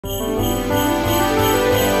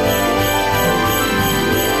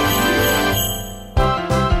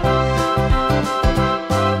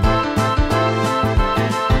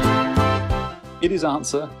It is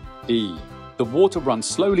answer E. The water runs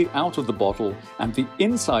slowly out of the bottle and the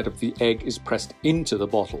inside of the egg is pressed into the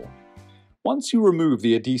bottle. Once you remove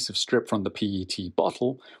the adhesive strip from the PET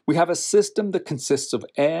bottle, we have a system that consists of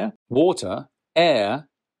air, water, air,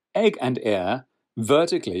 egg and air,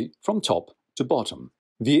 vertically from top to bottom.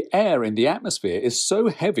 The air in the atmosphere is so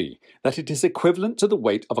heavy that it is equivalent to the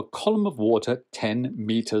weight of a column of water 10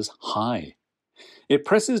 meters high. It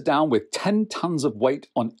presses down with 10 tons of weight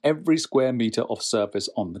on every square meter of surface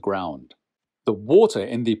on the ground. The water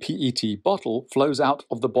in the PET bottle flows out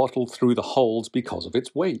of the bottle through the holes because of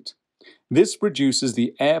its weight. This reduces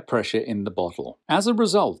the air pressure in the bottle. As a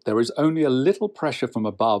result, there is only a little pressure from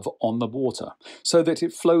above on the water, so that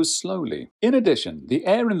it flows slowly. In addition, the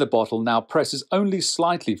air in the bottle now presses only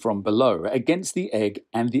slightly from below against the egg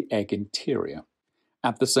and the egg interior.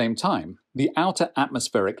 At the same time, the outer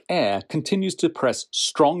atmospheric air continues to press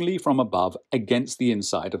strongly from above against the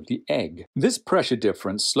inside of the egg. This pressure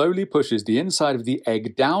difference slowly pushes the inside of the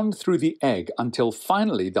egg down through the egg until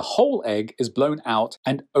finally the whole egg is blown out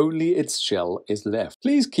and only its shell is left.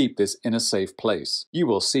 Please keep this in a safe place. You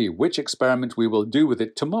will see which experiment we will do with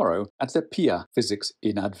it tomorrow at the PiA Physics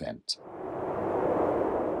in Advent.